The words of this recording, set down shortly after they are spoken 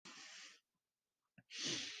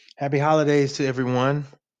Happy holidays to everyone.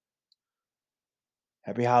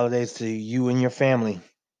 Happy holidays to you and your family.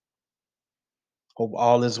 Hope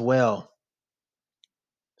all is well.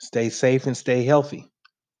 Stay safe and stay healthy.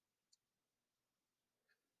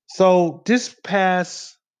 So, this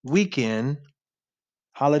past weekend,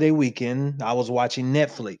 holiday weekend, I was watching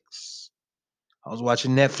Netflix. I was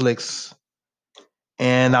watching Netflix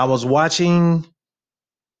and I was watching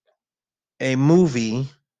a movie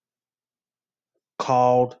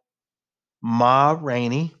called Ma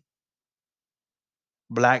Rainey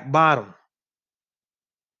Black Bottom.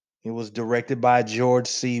 It was directed by George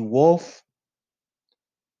C. Wolfe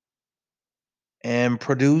and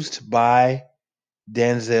produced by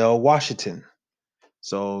Denzel Washington.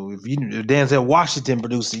 So if Denzel Washington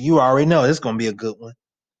produced it, you already know it's gonna be a good one.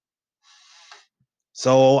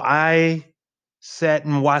 So I sat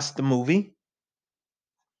and watched the movie.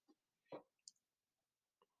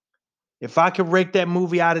 If I could rate that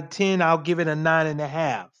movie out of 10, I'll give it a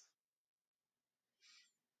 9.5.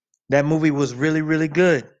 That movie was really, really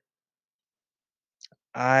good.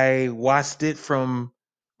 I watched it from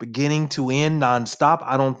beginning to end nonstop.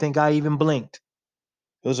 I don't think I even blinked.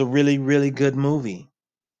 It was a really, really good movie.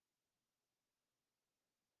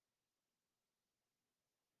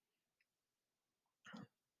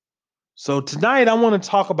 So tonight I want to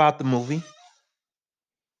talk about the movie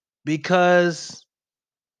because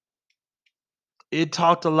it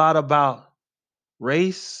talked a lot about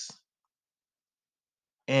race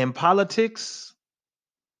and politics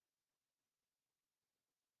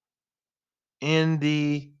in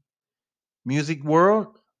the music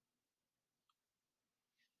world.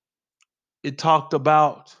 It talked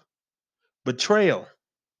about betrayal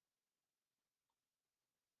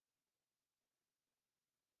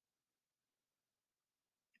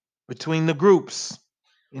between the groups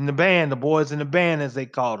in the band, the boys in the band, as they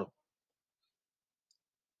called them.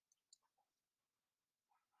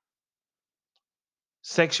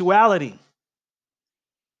 Sexuality.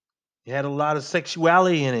 You had a lot of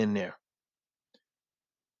sexuality in there.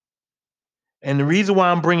 And the reason why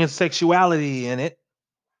I'm bringing sexuality in it,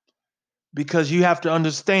 because you have to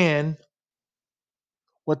understand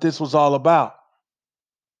what this was all about.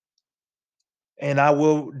 And I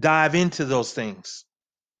will dive into those things.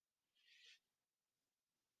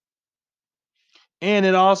 And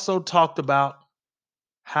it also talked about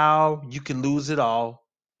how you can lose it all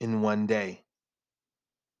in one day.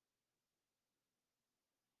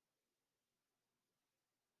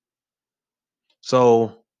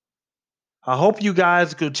 So I hope you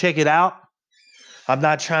guys go check it out. I'm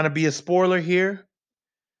not trying to be a spoiler here,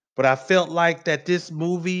 but I felt like that this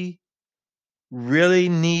movie really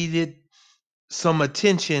needed some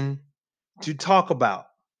attention to talk about.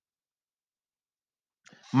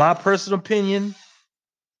 My personal opinion,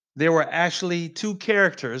 there were actually two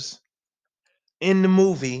characters in the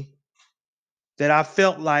movie that I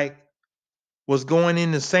felt like was going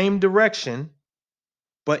in the same direction,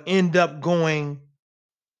 but end up going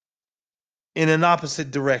in an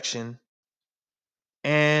opposite direction.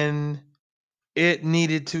 And it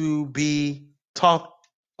needed to be talked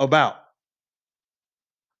about.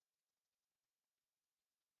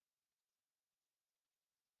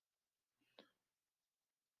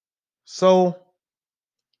 So,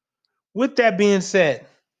 with that being said,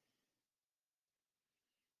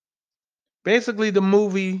 basically the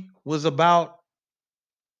movie was about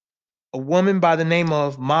a woman by the name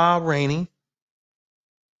of Ma Rainey.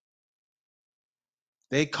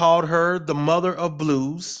 They called her the mother of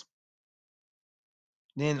blues,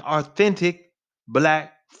 then authentic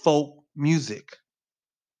black folk music.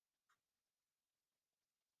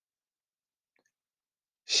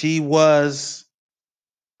 She was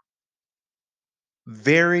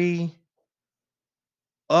very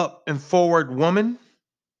up and forward woman.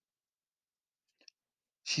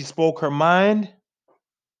 She spoke her mind.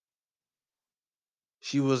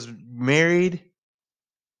 She was married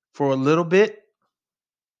for a little bit,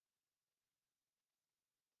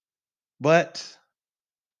 but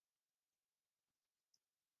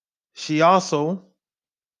she also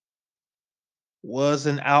was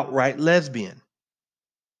an outright lesbian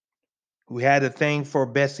who had a thing for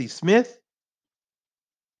Bessie Smith.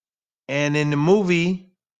 And in the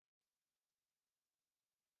movie,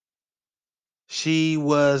 she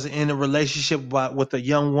was in a relationship with a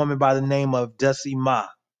young woman by the name of Dussie Ma.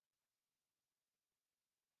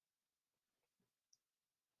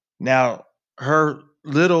 Now, her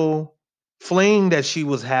little fling that she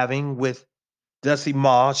was having with Dussie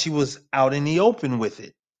Ma, she was out in the open with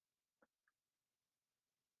it.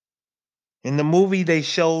 In the movie, they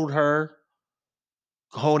showed her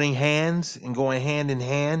holding hands and going hand in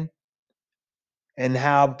hand and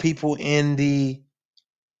how people in the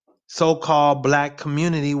so-called black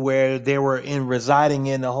community where they were in residing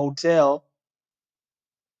in a hotel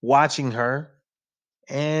watching her,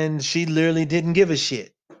 and she literally didn't give a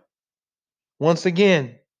shit. Once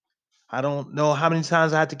again, I don't know how many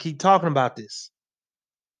times I have to keep talking about this.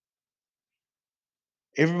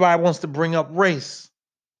 Everybody wants to bring up race,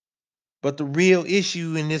 but the real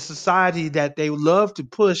issue in this society that they love to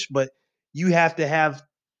push, but you have to have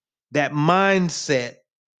that mindset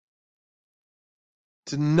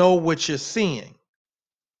to know what you're seeing.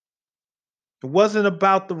 It wasn't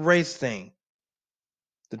about the race thing.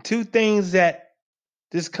 The two things that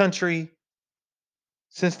this country,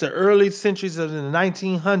 since the early centuries of the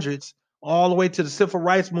 1900s, all the way to the civil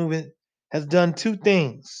rights movement, has done two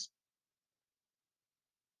things: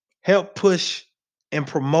 help push and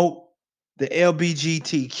promote the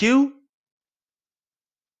LBGTQ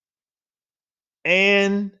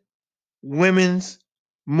and women's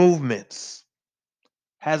movements.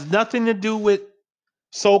 Has nothing to do with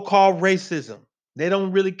so-called racism. They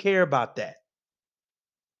don't really care about that.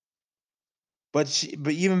 But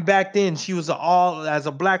even back then, she was as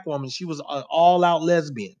a black woman, she was an all-out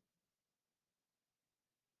lesbian.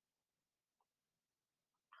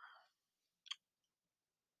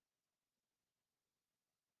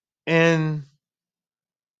 And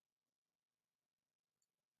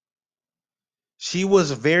she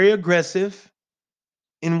was very aggressive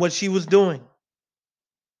in what she was doing.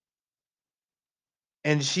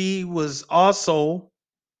 And she was also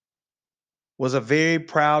was a very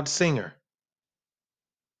proud singer.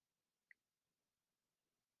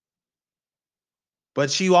 But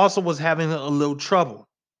she also was having a little trouble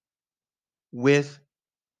with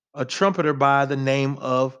a trumpeter by the name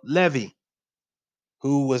of Levy,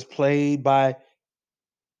 who was played by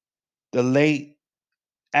the late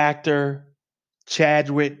actor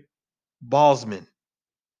Chadwick Boseman.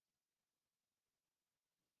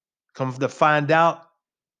 Come to find out,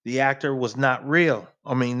 the actor was not real.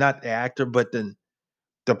 I mean, not the actor, but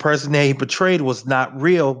the person that he portrayed was not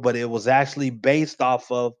real, but it was actually based off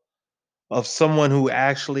of someone who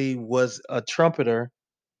actually was a trumpeter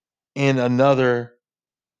in another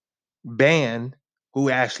band who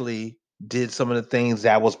actually did some of the things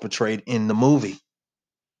that was portrayed in the movie.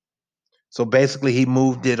 So basically, he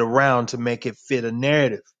moved it around to make it fit a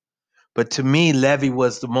narrative. But to me, Levy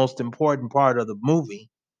was the most important part of the movie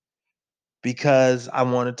because I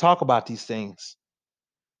want to talk about these things.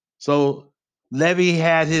 So Levy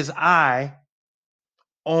had his eye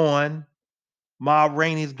on Ma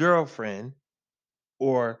Rainey's girlfriend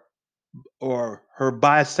or or her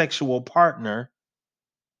bisexual partner,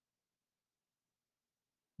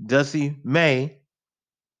 Dusty May,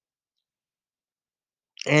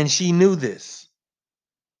 and she knew this,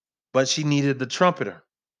 but she needed the trumpeter.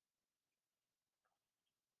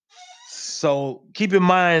 So keep in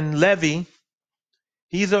mind, Levy,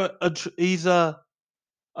 he's a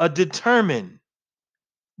determined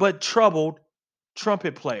but troubled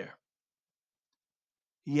trumpet player.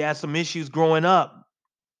 He had some issues growing up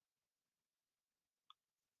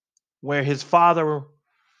where his father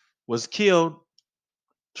was killed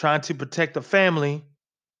trying to protect the family,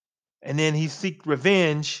 and then he seeked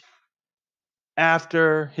revenge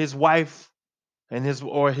after his wife and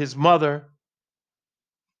his mother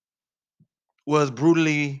was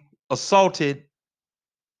brutally assaulted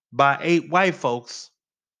by 8 white folks,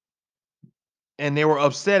 and they were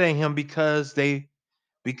upsetting him because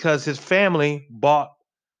his family bought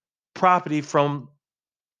property from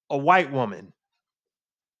a white woman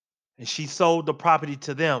and she sold the property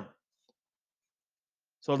to them.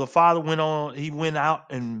 So the father he went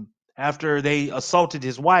out, and after they assaulted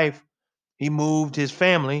his wife, he moved his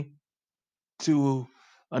family to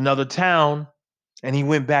another town, and he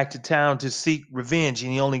went back to town to seek revenge,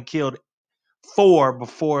 and he only killed 4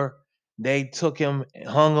 before they took him,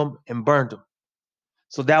 hung him, and burned him.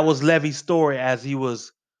 So that was Levy's story as he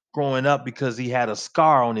was growing up, because he had a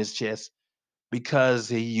scar on his chest because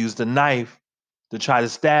he used a knife to try to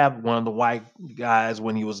stab one of the white guys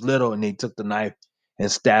when he was little, and they took the knife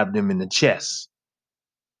and stabbed him in the chest.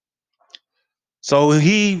 So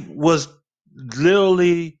he was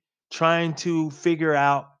literally trying to figure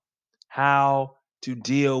out how to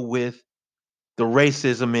deal with the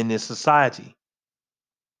racism in this society.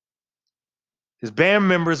 His band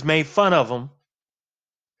members made fun of him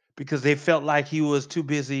because they felt like he was too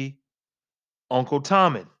busy Uncle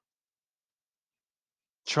Tommy,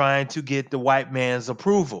 trying to get the white man's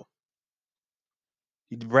approval.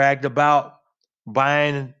 He bragged about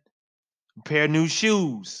buying a pair of new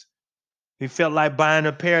shoes. He felt like buying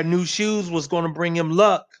a pair of new shoes was going to bring him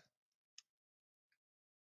luck.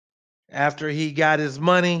 After he got his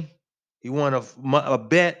money, he won a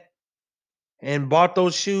bet and bought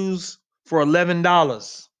those shoes for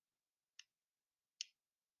 $11.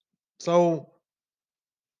 So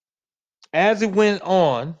as it went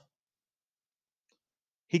on,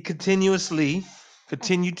 he continued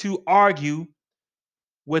to argue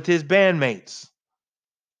with his bandmates.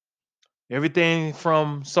 Everything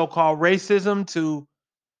from so-called racism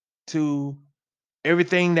to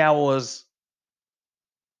everything that was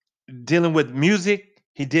dealing with music.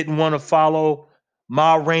 He didn't want to follow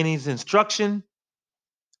Ma Rainey's instruction,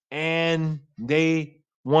 and they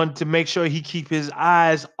wanted to make sure he keep his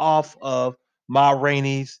eyes off of Ma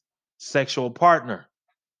Rainey's sexual partner.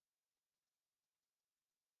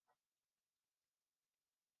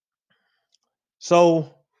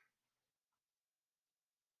 So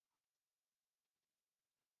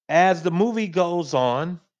as the movie goes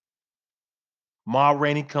on, Ma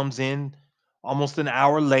Rainey comes in almost an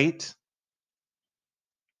hour late,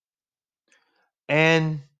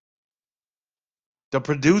 and the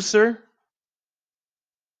producer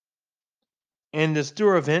and the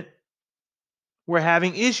stewardess were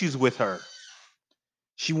having issues with her.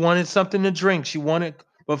 She wanted something to drink.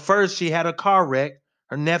 But first she had a car wreck.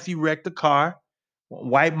 Her nephew wrecked the car.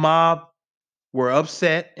 White mob were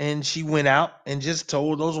upset, and she went out and just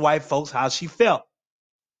told those white folks how she felt.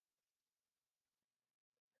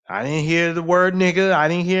 I didn't hear the word nigga. I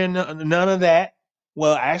didn't hear none of that.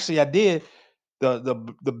 Well, actually, I did.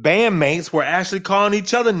 The bandmates were actually calling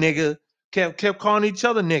each other nigga. Kept calling each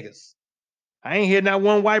other niggas. I ain't hear not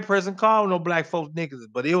one white person call no black folks niggas,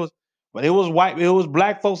 but it was white. It was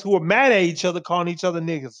black folks who were mad at each other calling each other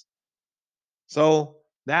niggas. So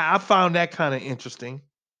that I found that kind of interesting.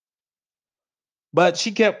 But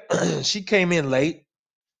she came in late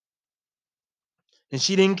and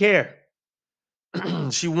she didn't care.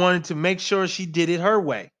 She wanted to make sure she did it her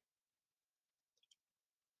way.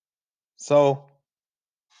 So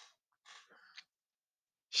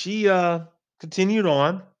she continued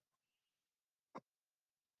on.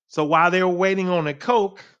 So while they were waiting on a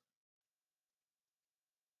Coke,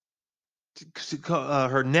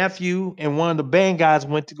 her nephew and one of the band guys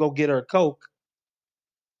went to go get her a Coke.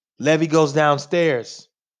 Levy goes downstairs,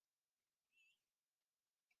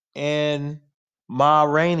 and Ma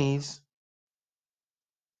Rainey's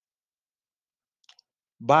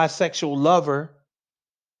bisexual lover,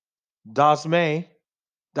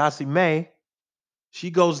 Dossie May,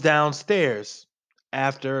 she goes downstairs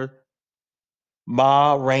after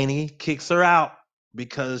Ma Rainey kicks her out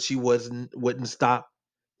because she wouldn't stop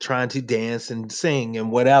trying to dance and sing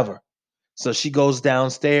and whatever. So she goes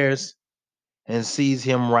downstairs and sees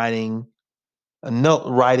him writing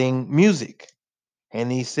music.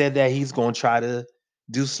 And he said that he's going to try to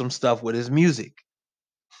do some stuff with his music.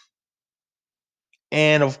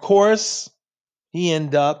 And of course, he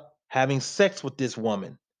ended up having sex with this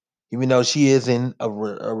woman, even though she is in a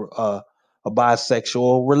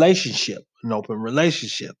bisexual relationship, an open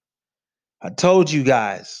relationship. I told you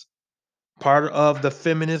guys, part of the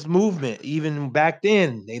feminist movement, even back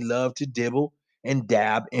then, they love to dibble and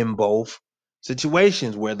dab in both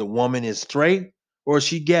situations, where the woman is straight or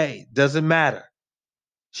she gay, doesn't matter.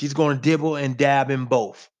 She's going to dibble and dab in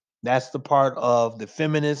both. That's the part of the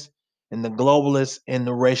feminist and the globalist and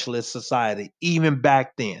the racialist society, even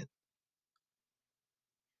back then.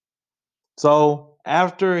 So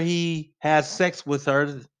after he has sex with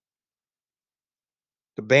her,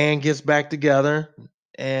 the band gets back together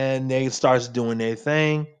and they starts doing their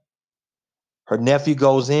thing. Her nephew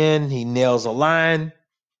goes in, he nails a line,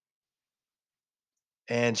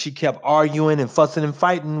 and she kept arguing and fussing and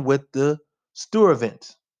fighting with the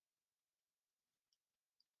stewardess.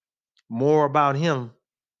 More about him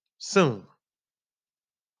soon.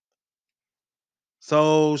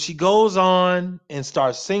 So she goes on and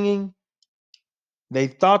starts singing. They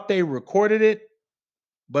thought they recorded it,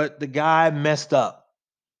 but the guy messed up.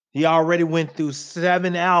 He already went through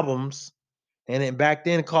 7 albums, and back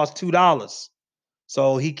then it cost $2.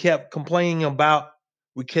 So he kept complaining about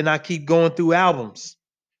we cannot keep going through albums.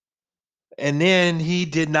 And then he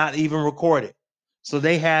did not even record it. So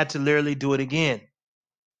they had to literally do it again.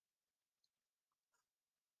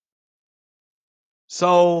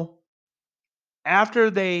 So after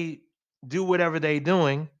they do whatever they're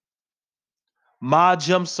doing, Ma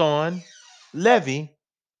jumps on Levy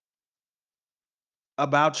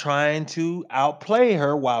about trying to outplay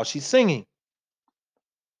her while she's singing.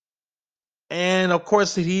 And of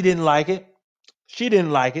course, he didn't like it. She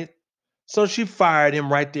didn't like it. So she fired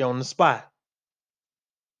him right there on the spot.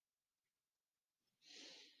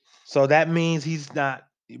 So that means he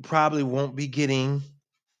probably won't be getting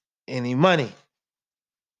any money.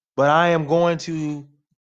 but I am going to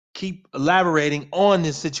keep elaborating on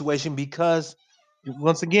this situation because,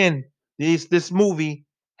 once again, this movie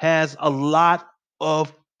has a lot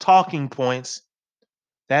of talking points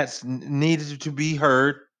that's needed to be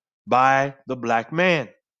heard by the black man.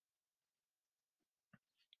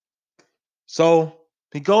 So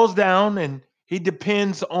he goes down and he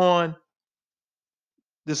depends on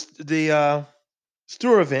the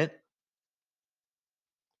Stuyvesant,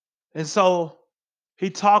 and so he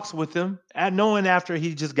talks with him, and knowing after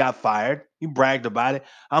he just got fired, he bragged about it.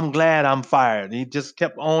 I'm glad I'm fired. He just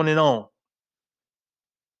kept on and on,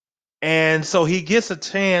 and so he gets a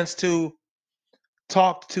chance to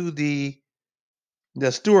talk to the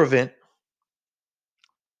Stuyvesant.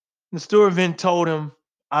 The Stuyvesant told him,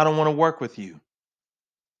 "I don't want to work with you.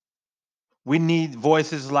 We need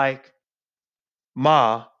voices like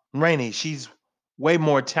Ma Rainey. She's way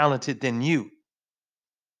more talented than you,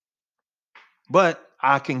 but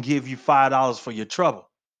I can give you $5 for your trouble."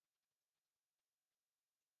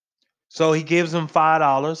 So he gives him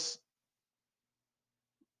 $5,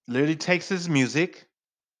 literally takes his music,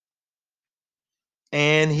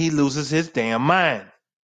 and he loses his damn mind.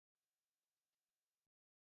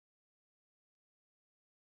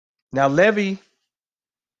 Now, Levy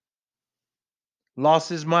lost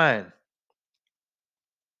his mind.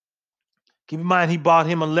 Keep in mind, he bought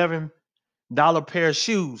him $11 pair of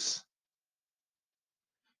shoes.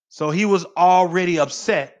 So he was already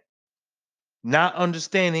upset, not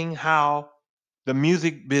understanding how the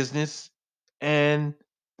music business and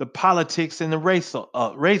the politics and the race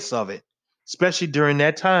of it, especially during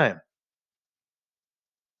that time.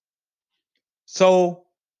 So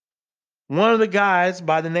one of the guys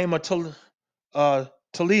by the name of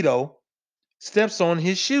Toledo steps on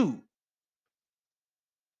his shoe,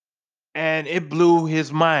 and it blew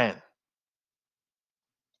his mind.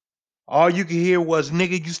 All you could hear was,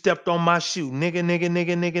 "Nigga, you stepped on my shoe. Nigga, nigga,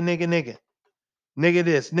 nigga, nigga, nigga, nigga. Nigga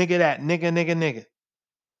this, nigga that, nigga, nigga, nigga."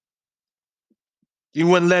 He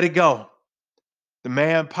wouldn't let it go. The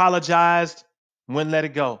man apologized, wouldn't let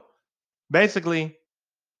it go. Basically,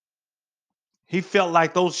 he felt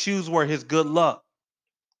like those shoes were his good luck.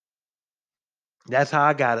 That's how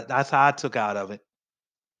I got it. That's how I took out of it.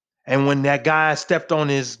 And when that guy stepped on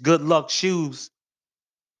his good luck shoes,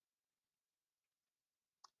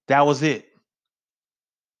 that was it.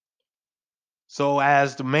 So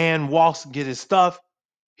as the man walks to get his stuff,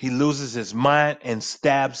 he loses his mind and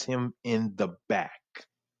stabs him in the back.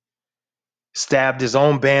 Stabbed his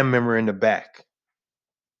own band member in the back.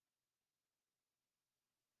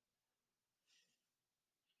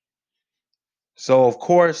 So, of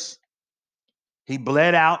course, he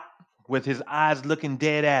bled out with his eyes looking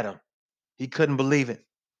dead at him. He couldn't believe it.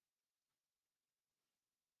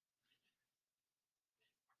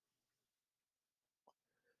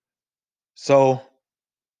 So,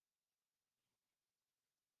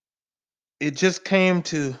 it just came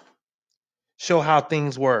to show how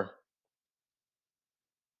things were.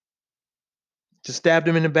 Just stabbed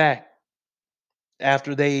him in the back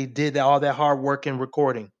after they did all that hard work in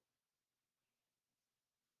recording.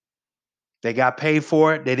 They got paid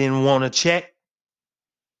for it. They didn't want a check.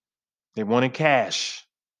 They wanted cash.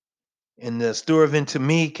 And the Stuyvesant to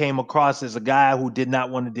me came across as a guy who did not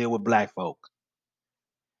want to deal with black folk.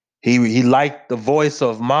 He liked the voice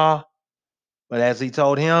of Ma, but as he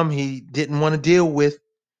told him, he didn't want to deal with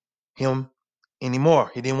him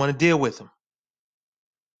anymore. He didn't want to deal with him.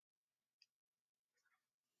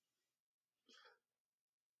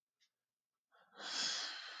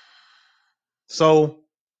 So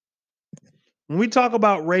when we talk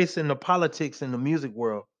about race and the politics in the music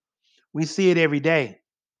world, we see it every day.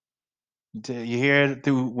 You hear it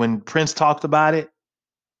through when Prince talked about it,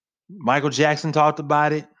 Michael Jackson talked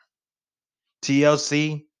about it,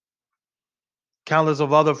 TLC, countless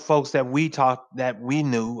of other folks that we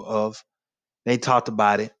knew of, they talked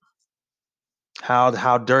about it.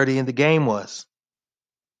 How dirty in the game was.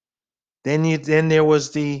 Then there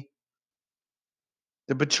was the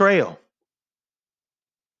betrayal.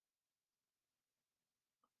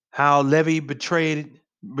 How Levy betrayed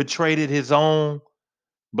his own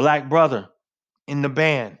black brother in the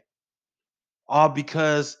band, all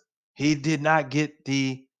because he did not get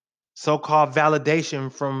the so-called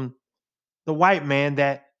validation from the white man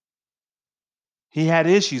that he had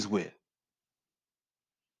issues with.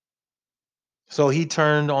 So he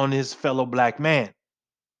turned on his fellow black man.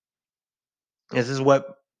 This is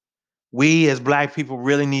what we as black people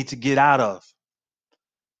really need to get out of.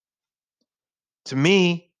 To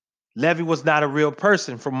me, Levy was not a real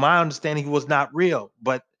person. From my understanding, he was not real,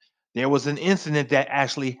 but there was an incident that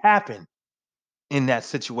actually happened in that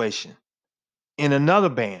situation in another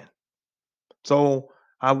band. So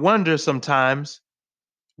I wonder sometimes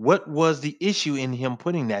what was the issue in him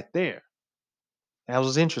putting that there. That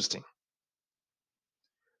was interesting.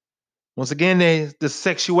 Once again, the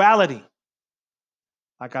sexuality,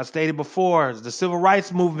 like I stated before, the civil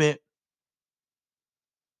rights movement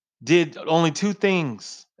did only two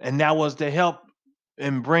things, and that was to help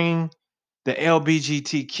and bring the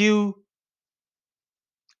LBGTQ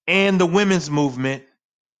and the women's movement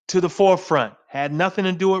to the forefront. Had nothing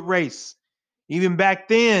to do with race. Even back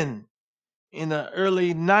then, in the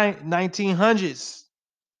early 1900s,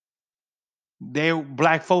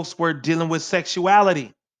 black folks were dealing with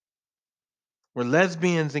sexuality, where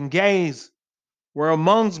lesbians and gays were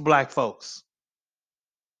amongst black folks.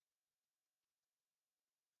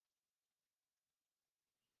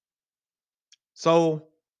 So,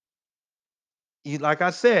 like I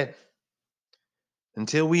said,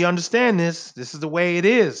 until we understand this is the way it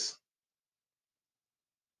is.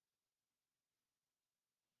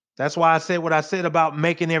 That's why I said what I said about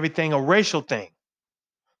making everything a racial thing.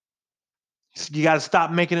 You got to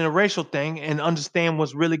stop making it a racial thing and understand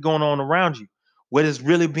what's really going on around you, what is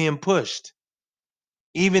really being pushed.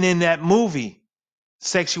 Even in that movie,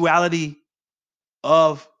 sexuality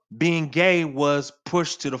of being gay was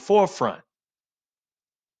pushed to the forefront.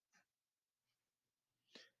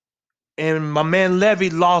 And my man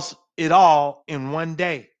Levy lost it all in one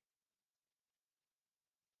day.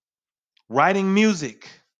 Writing music,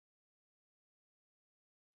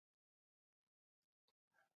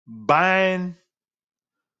 buying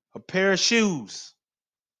a pair of shoes,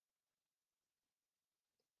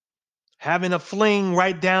 having a fling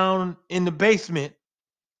right down in the basement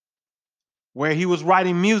where he was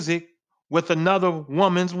writing music with another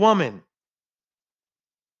woman's woman,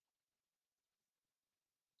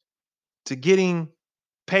 to getting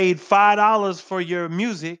paid $5 for your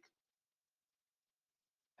music.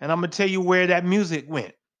 And I'm going to tell you where that music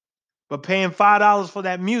went. But paying $5 for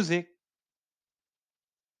that music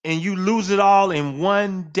and you lose it all in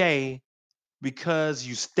one day because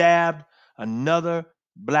you stabbed another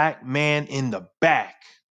black man in the back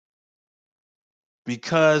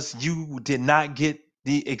because you did not get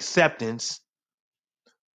the acceptance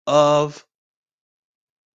of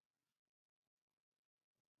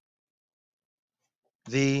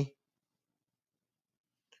the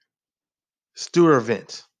Stewart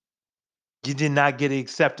event. You did not get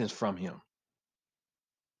acceptance from him.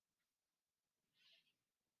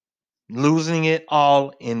 Losing it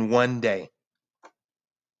all in one day.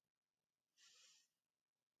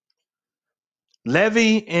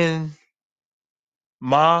 Levy and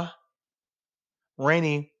Ma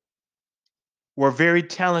Rainey were very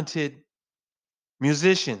talented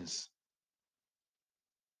musicians.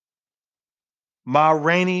 Ma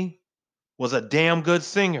Rainey was a damn good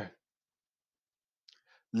singer.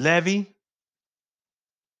 Levy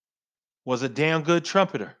was a damn good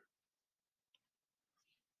trumpeter.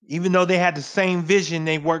 Even though they had the same vision,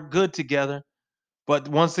 they worked good together. But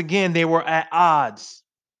once again, they were at odds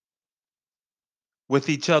with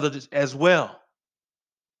each other as well.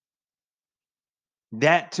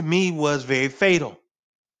 That to me was very fatal.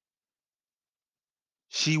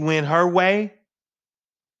 She went her way,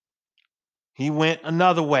 he went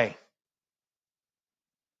another way.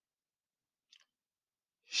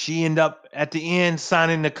 She ended up at the end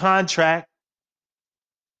signing the contract,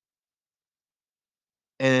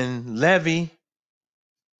 and Levy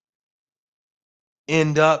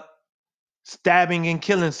ended up stabbing and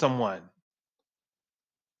killing someone,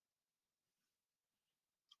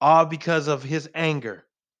 all because of his anger.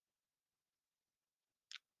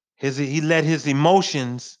 He let his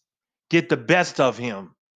emotions get the best of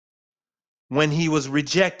him when he was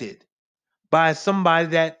rejected by somebody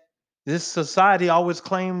that this society always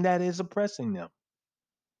claimed that is oppressing them.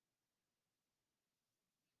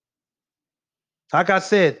 Like I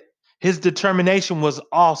said, his determination was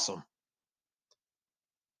awesome,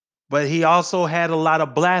 but he also had a lot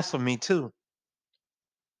of blasphemy too,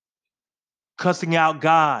 cussing out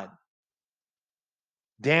God,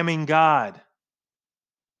 damning God.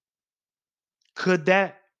 Could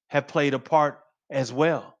that have played a part as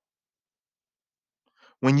well?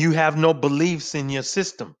 When you have no beliefs in your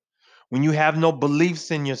system, when you have no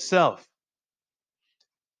beliefs in yourself,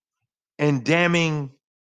 and damning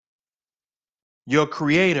your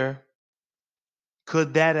creator,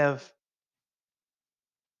 could that have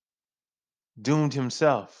doomed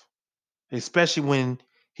himself? Especially when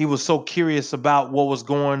he was so curious about what was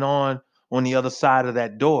going on the other side of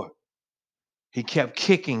that door. He kept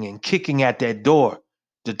kicking and kicking at that door,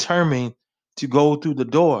 determined to go through the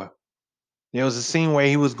door. There was a scene where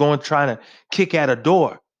he was going trying to kick at a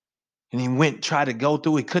door, and he went tried to go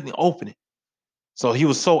through. He couldn't open it. So he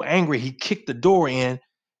was so angry, he kicked the door in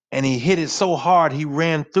and he hit it so hard he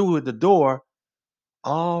ran through the door,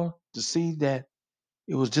 all to see that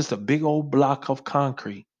it was just a big old block of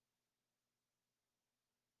concrete.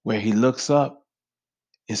 Where he looks up,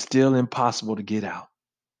 it's still impossible to get out.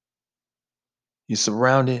 You're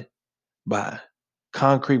surrounded by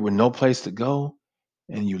concrete with no place to go,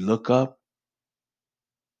 and you look up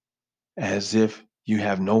as if you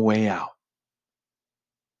have no way out.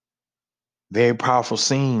 Very powerful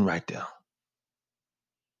scene right there.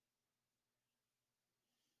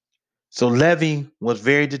 So Levy was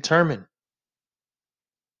very determined.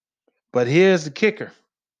 But here's the kicker.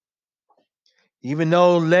 Even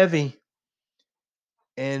though Levy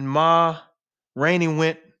and Ma Rainey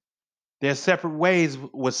went their separate ways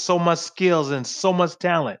with so much skills and so much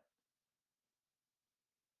talent,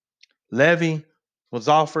 Levy was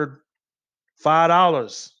offered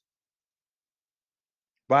 $5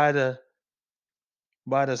 by the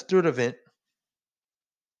Studevant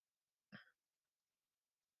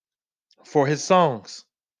for his songs,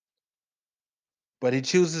 but he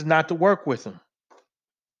chooses not to work with him.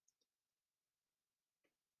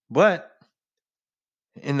 But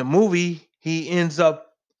in the movie, he ends up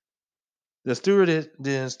the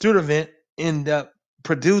Studevant end up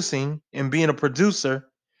producing and being a producer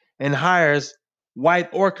and hires white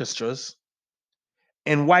orchestras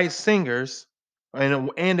and white singers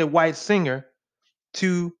and a white singer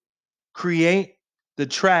to create the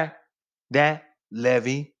track that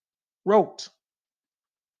Levy wrote.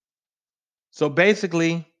 So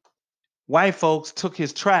basically, white folks took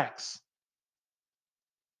his tracks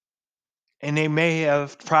and they may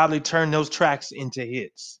have probably turned those tracks into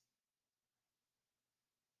hits.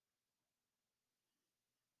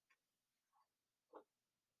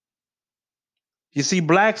 You see,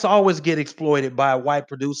 blacks always get exploited by white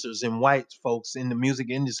producers and white folks in the music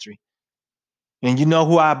industry. And you know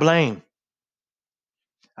who I blame?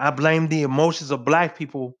 I blame the emotions of black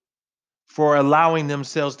people for allowing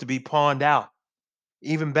themselves to be pawned out,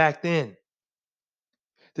 even back then.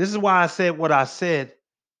 This is why I said what I said.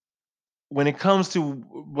 When it comes to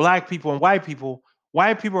black people and white people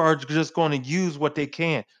are just going to use what they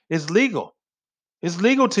can. It's legal. It's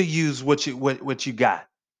legal to use what you got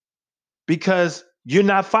because you're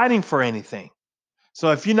not fighting for anything.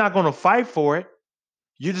 So if you're not going to fight for it,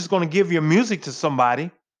 you're just going to give your music to somebody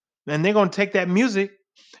and they're going to take that music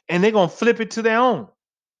and they're going to flip it to their own.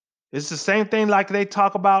 It's the same thing like they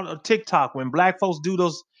talk about on TikTok when black folks do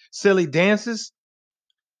those silly dances.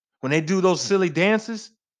 When they do those silly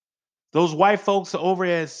dances, those white folks over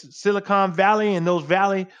at Silicon Valley and those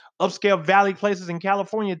upscale valley places in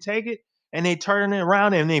California take it and they turn it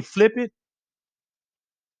around and they flip it.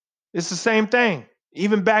 It's the same thing,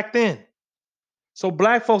 even back then. So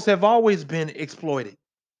black folks have always been exploited.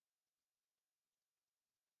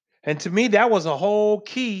 And to me, that was a whole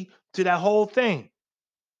key to that whole thing.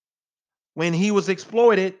 When he was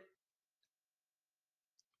exploited,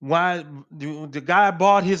 why the guy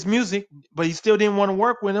bought his music, but he still didn't want to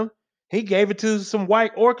work with him. He gave it to some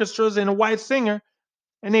white orchestras and a white singer,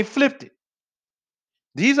 and they flipped it.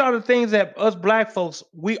 These are the things that us black folks,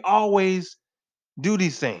 we always do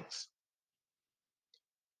these things.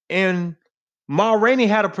 And Ma Rainey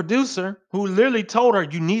had a producer who literally told her,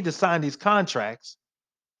 you need to sign these contracts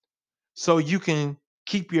so you can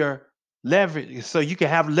keep your leverage, so you can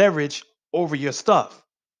have leverage over your stuff,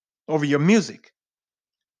 over your music.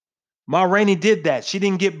 Ma Rainey did that. She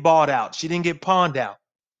didn't get bought out. She didn't get pawned out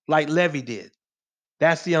like Levy did.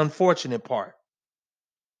 That's the unfortunate part.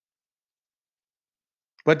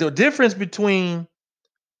 But the difference between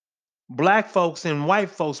black folks and white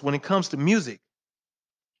folks when it comes to music,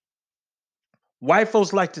 white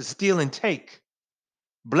folks like to steal and take.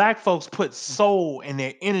 Black folks put soul and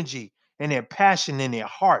their energy and their passion and their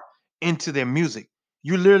heart into their music.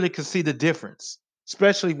 You literally can see the difference,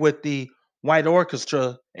 especially with the white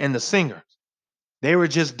orchestra and the singer. They were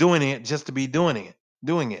just doing it just to be doing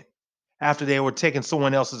it after they were taking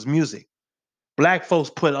someone else's music. Black folks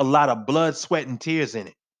put a lot of blood, sweat, and tears in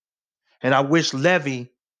it. And I wish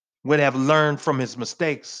Levy would have learned from his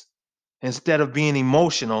mistakes instead of being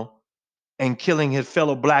emotional and killing his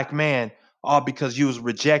fellow black man all because he was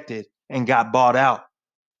rejected and got bought out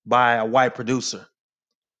by a white producer.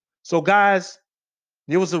 So, guys,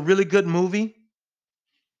 it was a really good movie.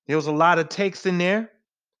 There was a lot of takes in there.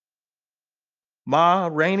 Ma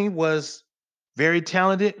Rainey was very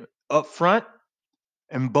talented up front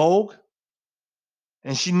and bold,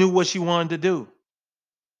 and she knew what she wanted to do.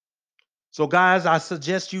 So, guys, I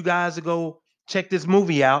suggest you guys to go check this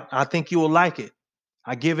movie out. I think you will like it.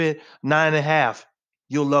 I give it 9.5.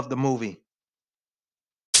 You'll love the movie.